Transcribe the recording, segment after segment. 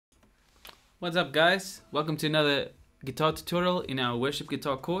What's up, guys? Welcome to another guitar tutorial in our worship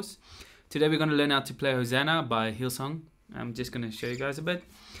guitar course. Today we're going to learn how to play Hosanna by Hillsong. I'm just going to show you guys a bit.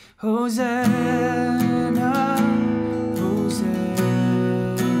 Hosanna, Hosanna,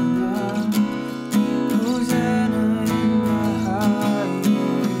 Hosanna in the highest.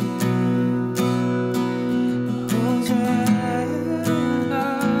 Hosanna, Hosanna, Hosanna in the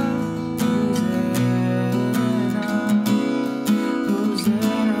highest.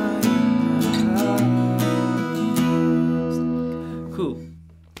 Cool.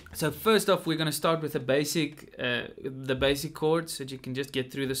 So first off, we're going to start with the basic chords so that you can just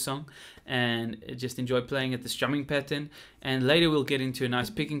get through the song and just enjoy playing at the strumming pattern. And later we'll get into a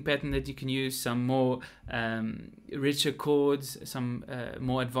nice picking pattern that you can use, some more richer chords, some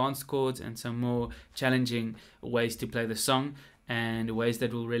more advanced chords, and some more challenging ways to play the song, and ways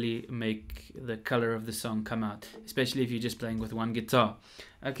that will really make the color of the song come out, especially if you're just playing with one guitar.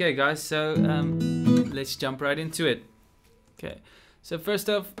 Okay, guys, so let's jump right into it. Okay. So first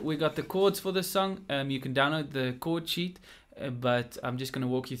off, we got the chords for the song. You can download the chord sheet, but I'm just going to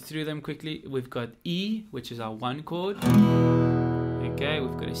walk you through them quickly. We've got E, which is our 1 chord. Okay,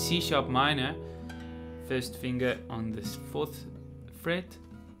 we've got a C sharp minor, first finger on this 4th fret.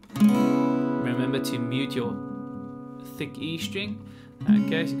 Remember to mute your thick E string.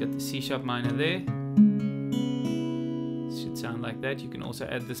 Okay, so you've got the C sharp minor there. Should sound like that. You can also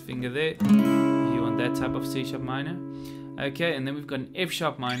add this finger there if you want that type of C sharp minor. Okay, and then we've got an F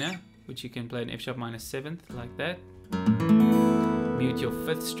sharp minor, which you can play an F sharp minor 7th, like that. Mute your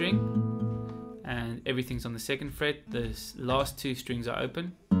 5th string, and everything's on the 2nd fret. The last 2 strings are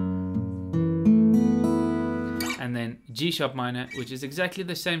open. And then G sharp minor, which is exactly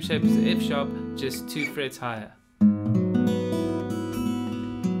the same shape as the F sharp, just 2 frets higher.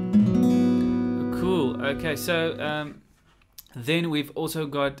 Cool. Okay, so then we've also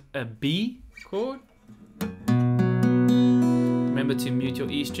got a B chord. Remember to mute your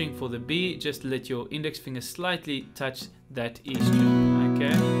E string for the B. Just let your index finger slightly touch that E string.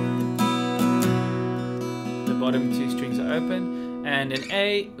 Okay. The bottom 2 strings are open. And an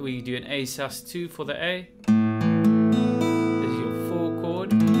A, we do an A sus2 for the A. This is your 4 chord.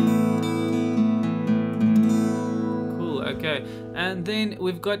 Cool. Okay. And then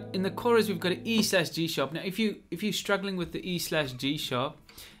we've got in the chorus we've got an E slash G sharp. Now, if you're struggling with the E slash G sharp,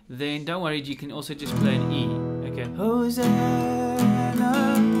 then don't worry. You can also just play an E. Okay. Hosanna.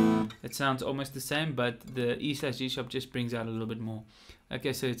 It sounds almost the same, but the E slash G sharp just brings out a little bit more.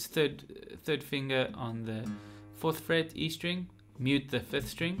 Okay, so it's third finger on the 4th fret E string, mute the 5th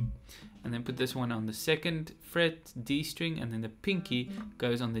string, and then put this one on the 2nd fret D string, and then the pinky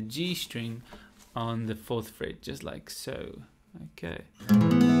goes on the G string on the 4th fret, just like so. Okay,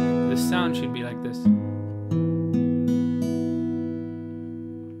 the sound should be like this.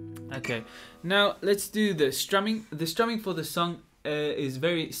 Okay, now let's do the strumming. The strumming for the song is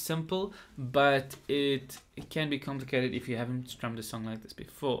very simple, but it can be complicated if you haven't strummed a song like this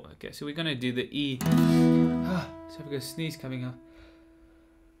before. Okay, so we're going to do the E. So I've got a sneeze coming up.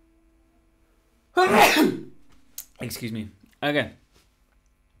 Excuse me. Okay,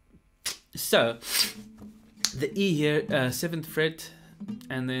 so the E here, 7th fret,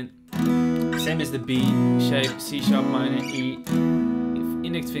 and then same as the B shape, C sharp minor, E,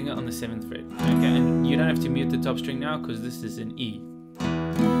 index finger on the 7th fret. Okay, and you don't have to mute the top string now because this is an E.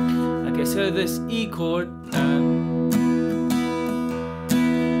 Okay, so this E chord,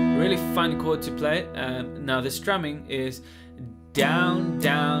 really fun chord to play. Now the strumming is down,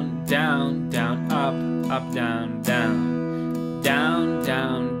 down, down, down, up, up, down, down, down,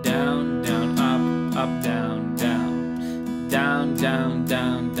 down, down, down, up, down, down, down, down,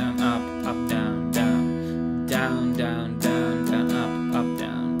 down, down, up, down, down, down, down, down, down, up,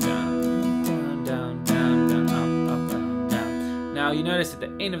 down, down, down, down, down, up, down, down. Now you notice at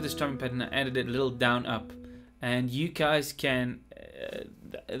the end of the strumming pattern I added a little down up, and you guys can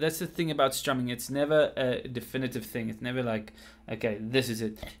that's the thing about strumming, it's never a definitive thing. It's never like, okay, this is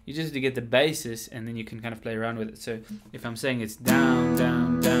it. You just have to get the basis, and then you can kind of play around with it. So if I'm saying it's down,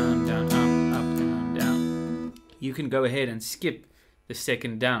 down, down, down, up, down, down, you can go ahead and skip the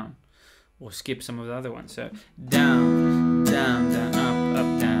 2nd down, or skip some of the other ones. So down, down, down,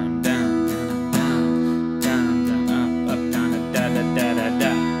 up, down, down, down, down, down, up, down, da, da, da, da,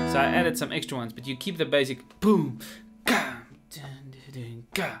 da. So I added some extra ones, but you keep the basic boom, ga, dun, dun,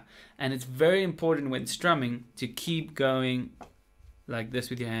 ga. And it's very important when strumming to keep going like this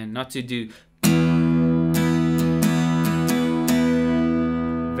with your hand, not to do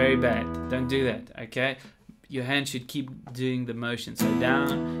very bad. Don't do that, okay? Your hand should keep doing the motion. So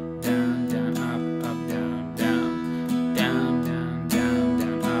down, down, down, up, down, down, down, down, down,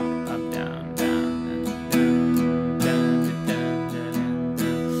 down, up, down,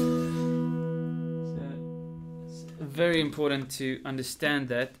 very important to understand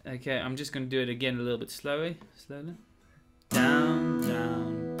that. Okay, I'm just going to do it again a little bit slowly. Down,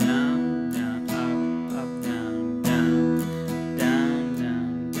 down, down, down, up, down, down, down,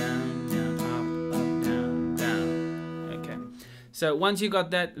 down, down, down, up, down, down. Okay. So once you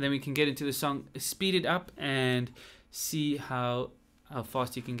got that, then we can get into the song, speed it up, and see how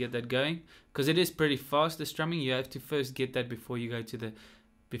fast you can get that going. Because it is pretty fast, the strumming. You have to first get that before you go to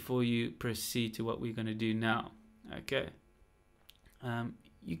before you proceed to what we're going to do now. Okay.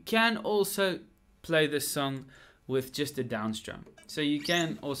 You can also play this song with just a down strum. So you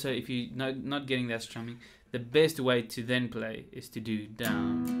can also, if you're not getting that strumming, the best way to then play is to do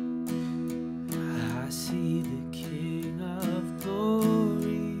down. I see the King of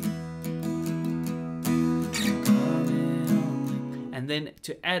Glory coming on. And then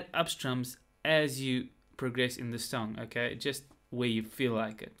to add up strums as you progress in the song, okay? Just where you feel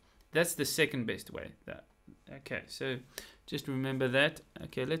like it. That's the second best way. Okay, so just remember that.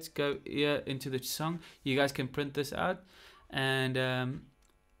 Okay, let's go here into the song. You guys can print this out. And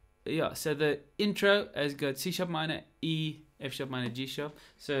yeah, so the intro has got C sharp minor, E, F sharp minor, G sharp.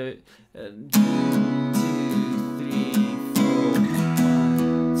 So 1, 2, 3, 4,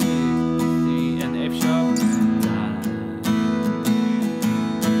 1, 2, 3, and the F sharp.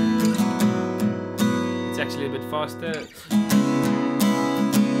 It's actually a bit faster.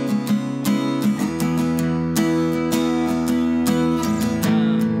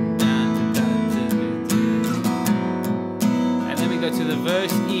 To the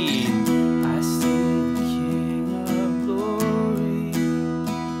verse E. I see the King of Glory.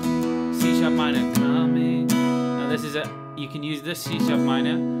 C sharp minor coming. Now this is you can use this C sharp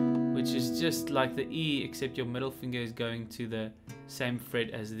minor, which is just like the E, except your middle finger is going to the same fret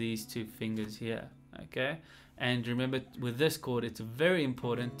as these two fingers here. Okay, and remember with this chord, it's very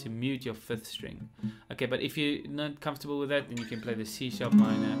important to mute your fifth string. Okay, but if you're not comfortable with that, then you can play the C sharp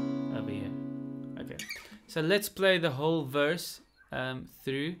minor over here. Okay, so let's play the whole verse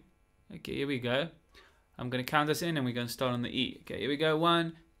through. Okay, here we go. I'm going to count us in and we're going to start on the E. Okay, here we go.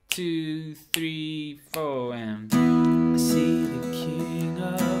 1, 2, 3, 4, and I see the King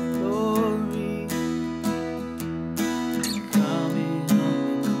of Glory coming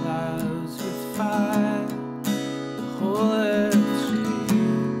on the clouds with fire. The whole earth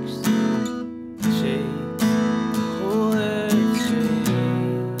shakes, the whole earth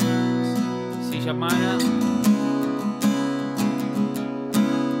shakes. C sharp minor.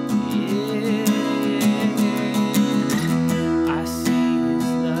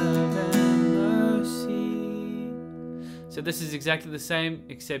 So this is exactly the same,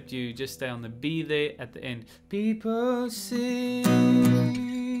 except you just stay on the B there at the end. People sing,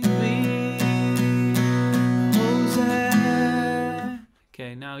 Hosanna.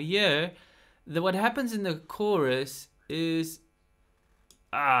 Okay, now here, what happens in the chorus is,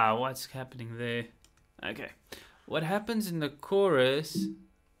 what's happening there? Okay, what happens in the chorus?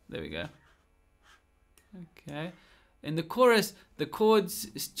 There we go. Okay. In the chorus, the chords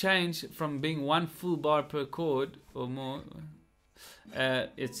change from being one full bar per chord or more.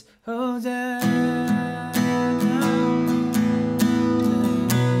 It's Hosanna.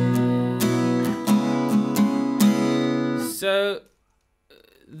 So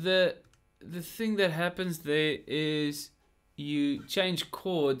the thing that happens there is you change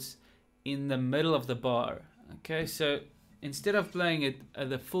chords in the middle of the bar. Okay, so instead of playing it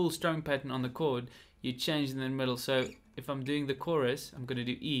the full strumming pattern on the chord, you change in the middle. So if I'm doing the chorus, I'm going to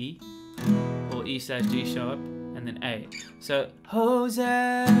do E or E slash G sharp and then A. So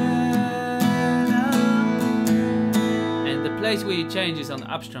Hosanna. And the place where you change is on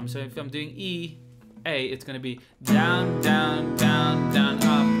the up strum. So if I'm doing E, A, it's going to be down, down, down, down,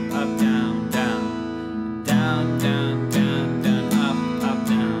 up, up, down, down, down, down, down, down, up,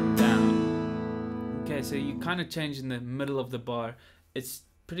 down, down. Okay, so you kind of change in the middle of the bar. It's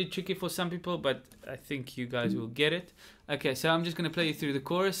pretty tricky for some people, but I think you guys will get it. Okay, so I'm just going to play you through the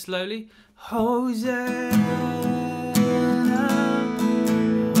chorus slowly. Hosanna.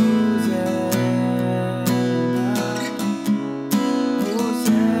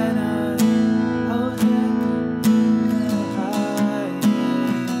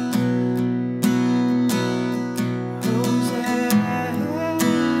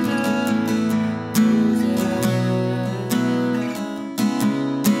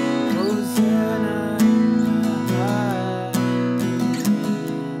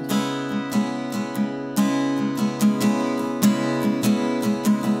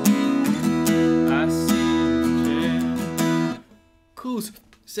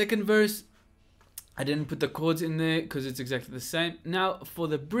 Second verse, I didn't put the chords in there because it's exactly the same. Now for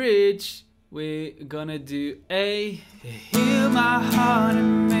the bridge, we're gonna do A. Heal my heart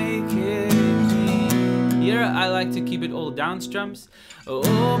and make it clean. Here I like to keep it all down strums.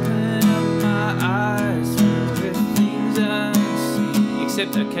 Open up my eyes for the things unseen,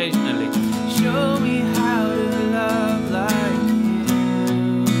 except occasionally. Show me how to love like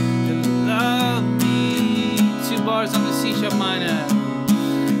you, to love me. 2 bars on the C sharp minor.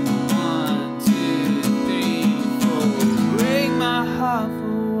 1, 2, 3, 4. Break my heart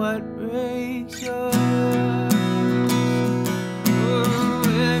for what breaks yours. Oh,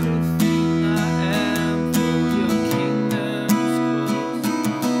 everything I am for your kingdom's close.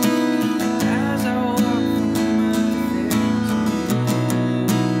 As I walk from earth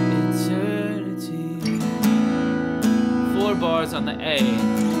into eternity. 4 bars on the A. 2.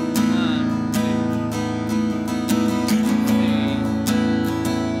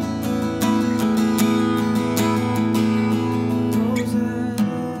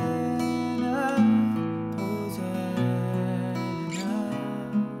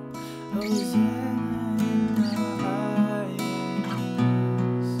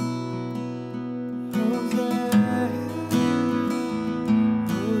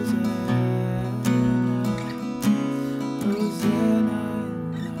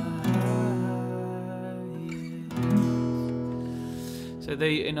 So there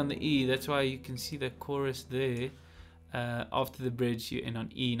you end on the E. That's why you can see the chorus there. After the bridge, you end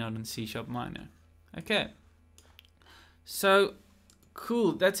on E, not on C sharp minor. Okay. So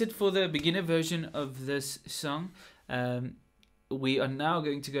cool. That's it for the beginner version of this song. We are now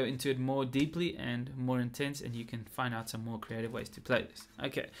going to go into it more deeply and more intense, and you can find out some more creative ways to play this.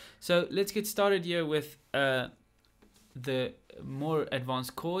 Okay. So let's get started here with the more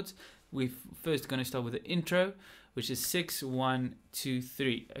advanced chords. We're first going to start with the intro, which is 6, 1, 2,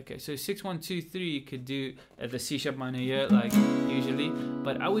 3. Okay, so 6, 1, 2, 3 you could do at the C sharp minor here, like usually,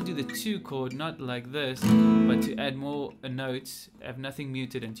 but I would do the 2 chord, not like this, but to add more notes, have nothing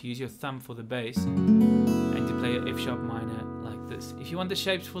muted, and to use your thumb for the bass, and to play an F sharp minor like this. If you want the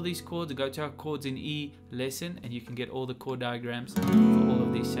shapes for these chords, go to our chords in E lesson, and you can get all the chord diagrams for all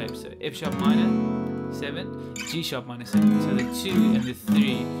of these shapes. So F sharp minor 7, G sharp minor 7. So the 2 and the 3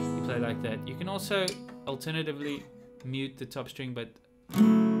 you play like that. You can also alternatively mute the top string, but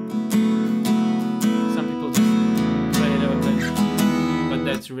some people just play it open, but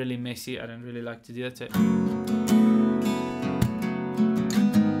that's really messy. I don't really like to do that. So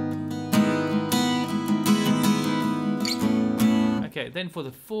okay, then for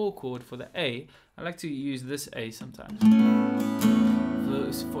the 4 chord, for the A, I like to use this A sometimes.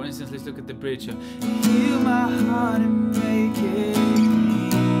 For instance, let's look at the bridge. So, heal my heart and make it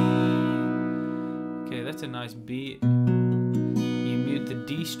clean. Okay, that's a nice B. You mute the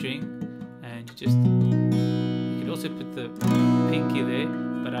D string, and you could also put the pinky there,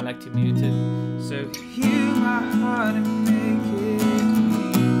 but I like to mute it. So, heal my heart and make it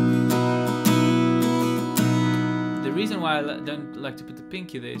clean. The reason why I don't like to put the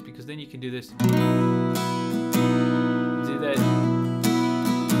pinky there is because then you can do this. Do that.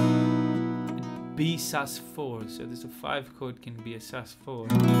 B sus 4, so there's a 5 chord can be a sus 4.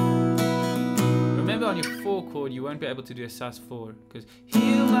 Remember, on your 4 chord you won't be able to do a sus 4 because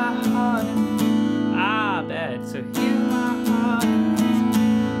heal my heart and bad. So heal my heart.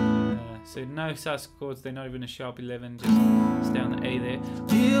 So no sus chords, they're not even a sharp 11, just stay on the A there.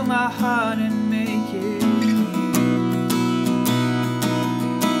 Heal my heart and make it clean.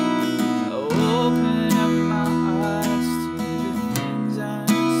 Open up my eyes to the things I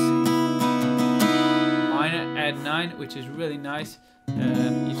see. Add 9, which is really nice.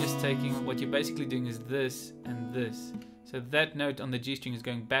 You're just taking, what you're basically doing is this and this. So that note on the G string is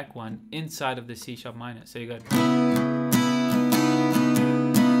going back 1 inside of the C sharp minor. So you go.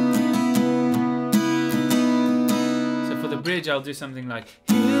 So for the bridge, I'll do something like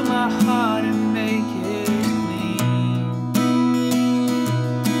heal my heart and make it clean.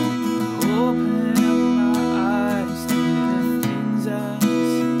 Open up my eyes to the things I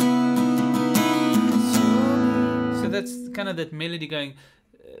see. So that's kind of that melody going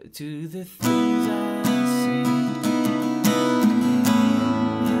to the things I see.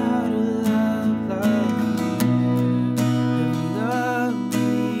 How to love like you love me.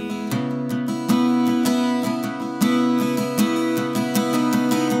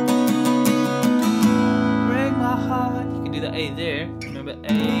 Break my heart. You can do the A there. Remember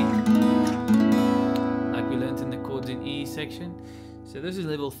A, like we learned in the chords in E section. So this is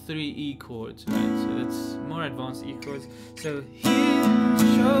level 3 E chords, right? So that's more advanced E chords. So here,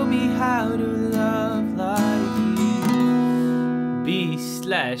 show me how to love like you. B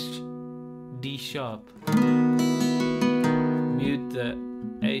slash D sharp. Mute the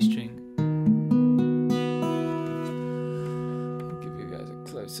A string.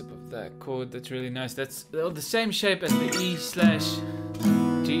 that chord that's really nice. That's the same shape as the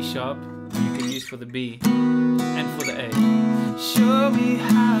E/G sharp you can use for the B and for the A. Show me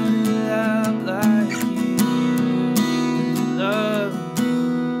how to love like you love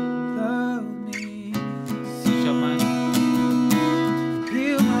me. C sharp minor.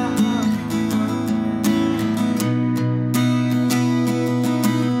 Heal my heart.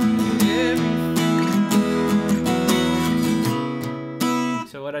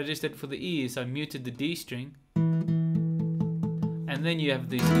 So what I just did for the E is I muted the D string, and then you have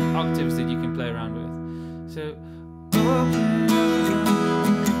these octaves that you can play around with. So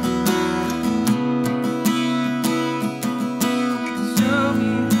show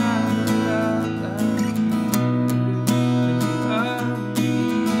me how to love like you love me.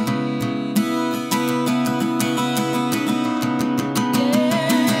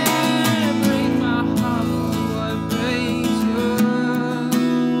 Yeah, break my heart for what breaks yours.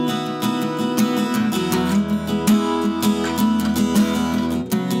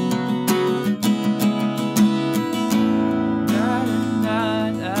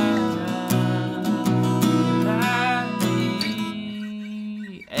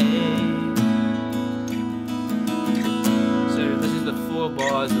 So this is the 4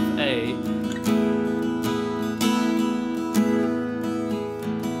 bars of A.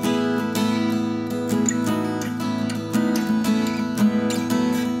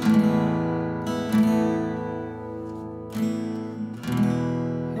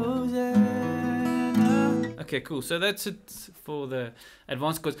 Hosanna. Okay, cool. So that's it for the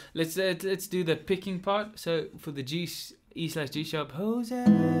advanced chords. Let's do the picking part. So for the E/G sharp,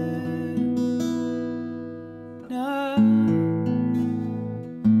 Hosanna.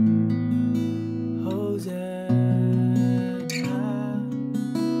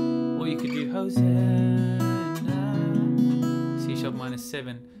 Or you could do Hosanna, C sharp minus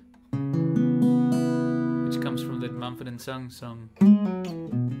 7, which comes from the Mumford & Sons song.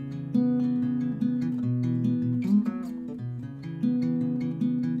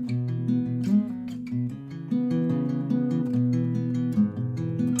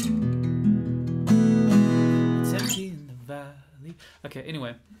 It's empty in the valley. Okay,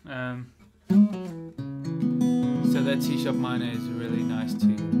 anyway, so that C sharp minor is really nice to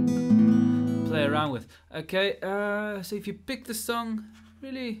play around with. Okay, so if you pick the song,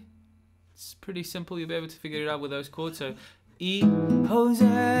 really, it's pretty simple. You'll be able to figure it out with those chords. So E,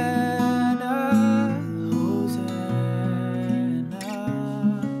 Hosanna, Hosanna,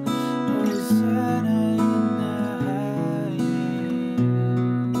 Hosanna in the highest,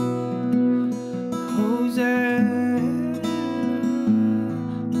 Hosanna,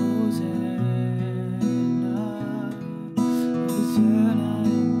 Hosanna, Hosanna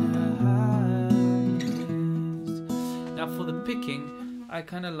in the highest. Now for the picking, I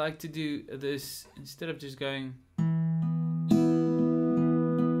kind of like to do this instead of just going.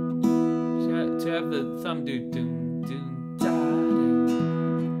 To have the thumb do doom doom da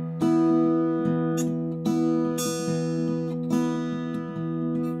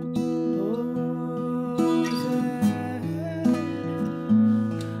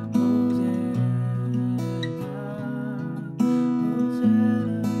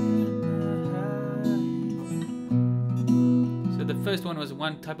So the first one was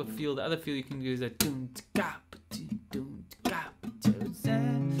one type of feel. The other feel you can do is that doom gap doom gap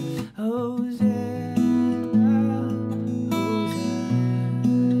Hosanna.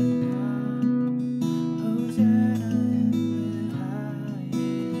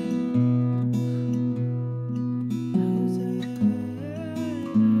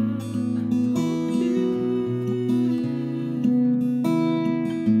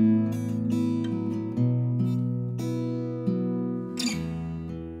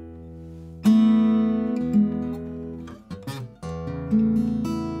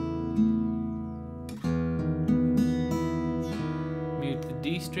 Mute the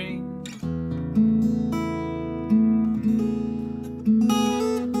D string.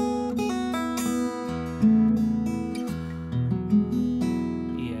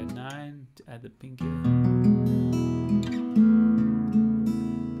 E at 9 to add the pinky.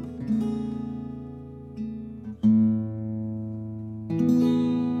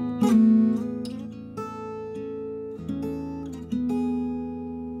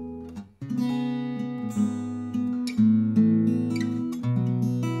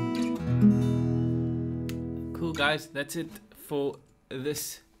 Cool guys, that's it for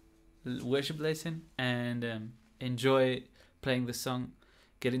this worship lesson, and enjoy playing the song.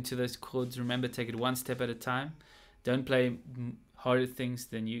 Get into those chords. Remember, take it one step at a time. Don't play harder things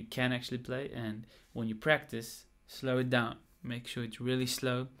than you can actually play, and when you practice, slow it down. make sure it's really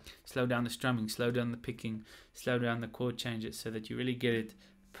slow. Slow down the strumming, slow down the picking, slow down the chord changes so that you really get it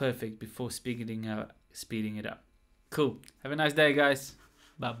perfect before speeding it up. Cool. Have a nice day, guys.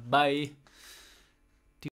 Bye bye.